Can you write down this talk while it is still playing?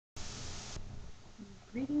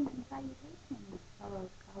Greetings and salutations, fellow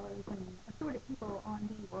scholars and assorted people on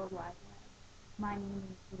the World Wide Web. My name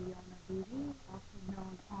is Leona Bougie, also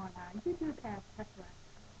known on YouTube as Tesseract.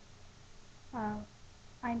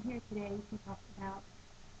 I'm here today to talk about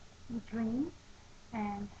dreams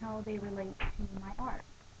and how they relate to my art,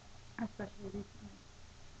 especially recently.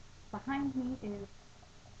 Behind me is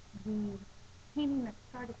the painting that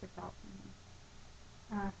started this all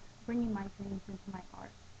for me, bringing my dreams into my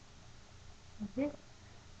art. This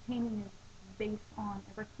painting is based on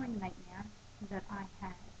a recurring nightmare that I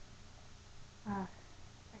had. Uh,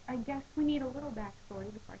 I guess we need a little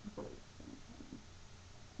backstory before I can fully explain the painting.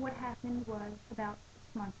 What happened was about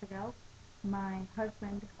 6 months ago, my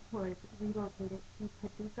husband was relocated to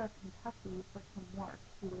Paducah, Kentucky for some work.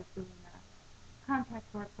 He was doing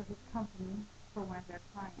contract work for his company for one of their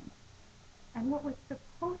clients. And what was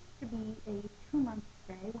supposed to be a 2-month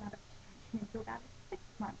stay wound up stretching into about a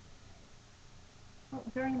 6-month stay. Well,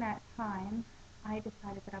 during that time, I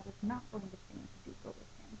decided that I was not going to stay in Paducah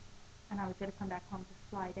with him, and I was going to come back home to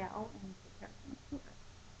Slidell and take care of things here.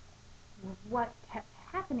 What kept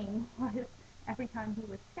happening was every time he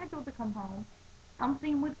was scheduled to come home,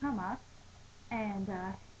 something would come up, and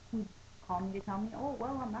he'd call me to tell me, oh,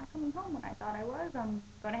 well, I'm not coming home when I thought I was. I'm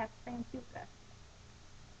going to have to stay in Paducah.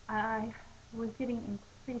 I was getting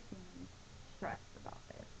increasingly stressed about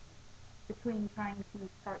this. Between trying to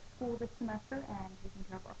start school this semester and taking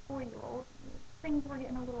care of our 4-year-old, things were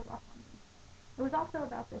getting a little rough on me. It was also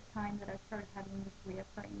about this time that I started having this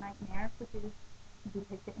reoccurring nightmare, which is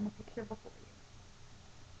depicted in the picture before you.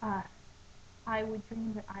 I would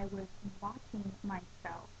dream that I was watching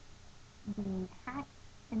myself being hacked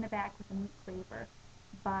in the back with a meat cleaver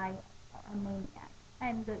by a maniac.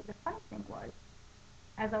 And the funny thing was,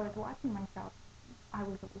 as I was watching myself, I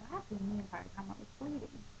was laughing the entire time I was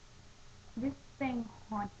bleeding. This thing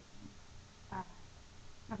haunted me.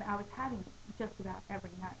 I was having it just about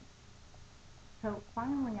every night. So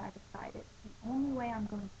finally I decided the only way I'm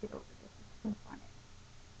going to get over this is to confront it.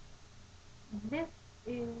 This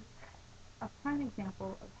is a prime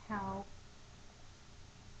example of how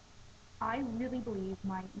I really believe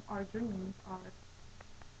our dreams are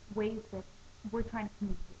ways that we're trying to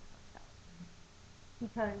communicate with ourselves.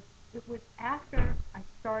 Because it was after I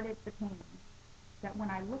started the painting that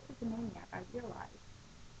when I looked at the maniac, I realized,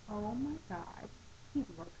 oh my God, he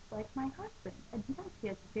looks like my husband. And yes, he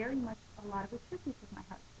has very much a lot of attributes of my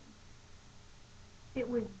husband. It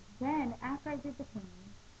was then, after I did the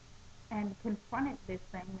painting and confronted this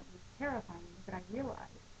thing that was terrifying me, that I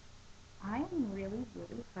realized I am really,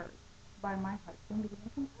 really hurt by my husband being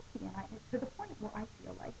in Kentucky, and to the point where I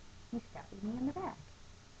feel like he's stabbing me in the back.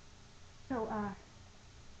 So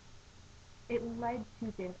it led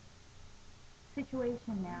to this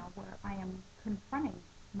situation now where I am confronting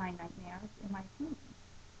my nightmares in my painting,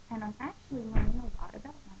 and I'm actually learning a lot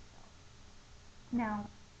about myself. Now,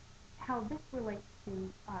 how this relates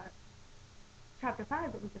to chapter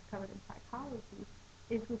 5 that we just covered in psychology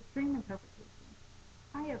is with dream interpretation.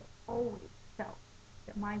 I have always felt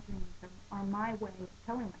that my dreams are my way of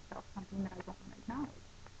telling myself something that I don't want to acknowledge.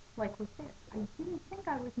 Like with this, I didn't think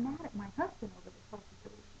I was mad at my husband over this whole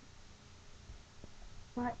situation.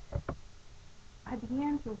 But I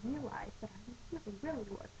began to realize that I really, really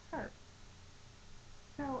was hurt.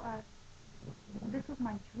 So this was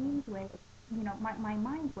my dream's way of, my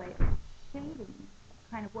mind's way of shading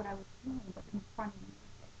kind of what I was feeling, but confronting me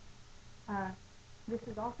with it. This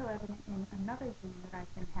is also evident in another dream that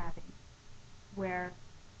I've been having, where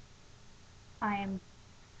I am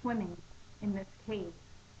swimming in this cave,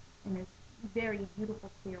 in this very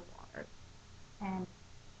beautiful clear water, and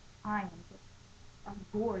I am just a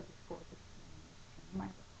gorgeous, gorgeous woman in this dream. I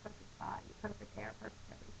have a perfect body, perfect hair,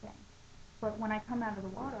 perfect everything. But when I come out of the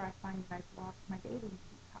water, I find that I've lost my bathing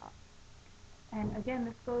suit top. And again,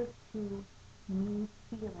 this goes to me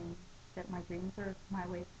feeling that my dreams are my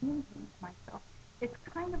way of communicating to myself. It's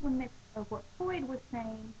kind of a mix of what Freud was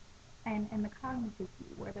saying and the cognitive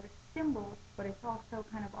view, where there's symbols, but it's also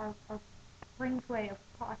kind of our brain's way of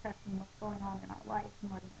processing what's going on in our life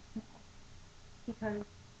and letting us know. Because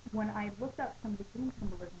when I looked up some of the dream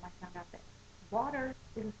symbolism, I found out that water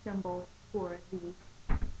is a symbol for the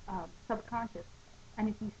subconscious. And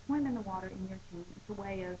if you swim in the water in your dream, it's a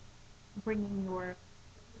way of bringing your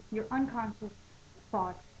unconscious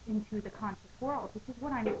thoughts into the conscious world, which is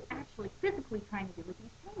what I'm actually physically trying to do with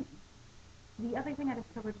these paintings. The other thing I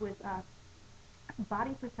discovered with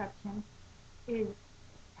body perception is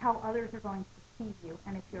how others are going to perceive you.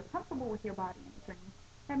 And if you're comfortable with your body in a dream,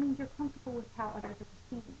 that means you're comfortable with how others are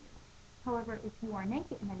perceiving you. However, if you are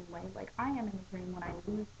naked in any way, like I am in the dream when I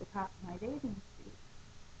lose the top of my bathing suit,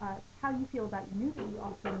 how you feel about your nudity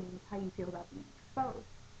also means how you feel about being exposed,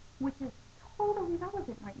 which is totally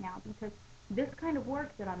relevant right now because this kind of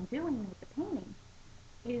work that I'm doing with the painting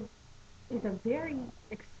is is a very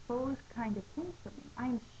exposed kind of thing for me.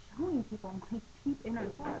 I'm showing people my deep inner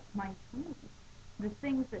thoughts, my dreams, the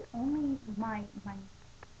things that only my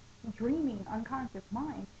dreaming unconscious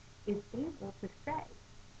mind is able to say.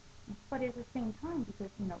 But at the same time,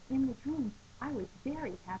 because in the dream, I was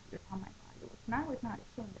very happy with how my body looked, and I was not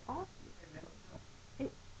ashamed at all to do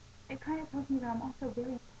it. It kind of tells me that I'm also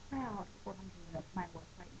very proud of what I'm doing with my work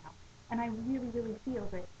right now, and I really, really feel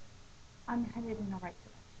that I'm headed in the right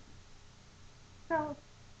direction. So,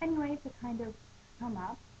 anyway, to kind of sum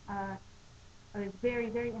up, I was very,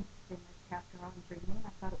 very interested in this chapter on dreaming. I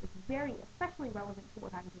thought it was very, especially relevant to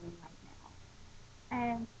what I'm doing right now.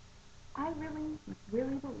 And I really,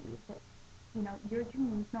 really believe that, your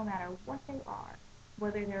dreams, no matter what they are,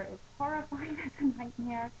 whether they're as horrifying as a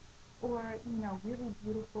nightmare or, really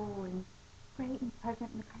beautiful and great and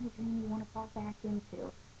pleasant and the kind of dream you want to fall back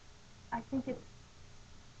into, I think it's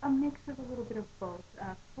a mix of a little bit of both.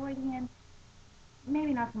 Freudian,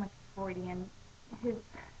 maybe not so much Freudian. His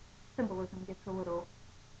symbolism gets a little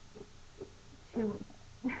too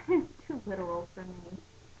too literal for me.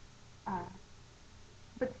 Uh,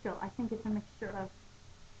 but still, I think it's a mixture of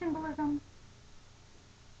symbolism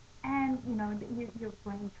and your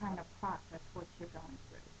brain trying to process what you're going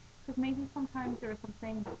through. Because maybe sometimes there are some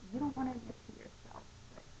things that you don't want to admit to yourself,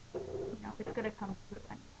 but it's going to come through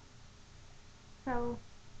anyway. So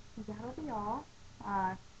that'll be all.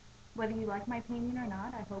 Whether you like my painting or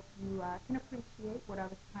not, I hope you can appreciate what I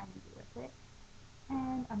was trying to do with it.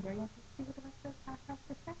 And I'm very interested to see what the rest of the class has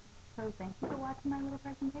to say. So thank you for watching my little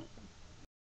presentation.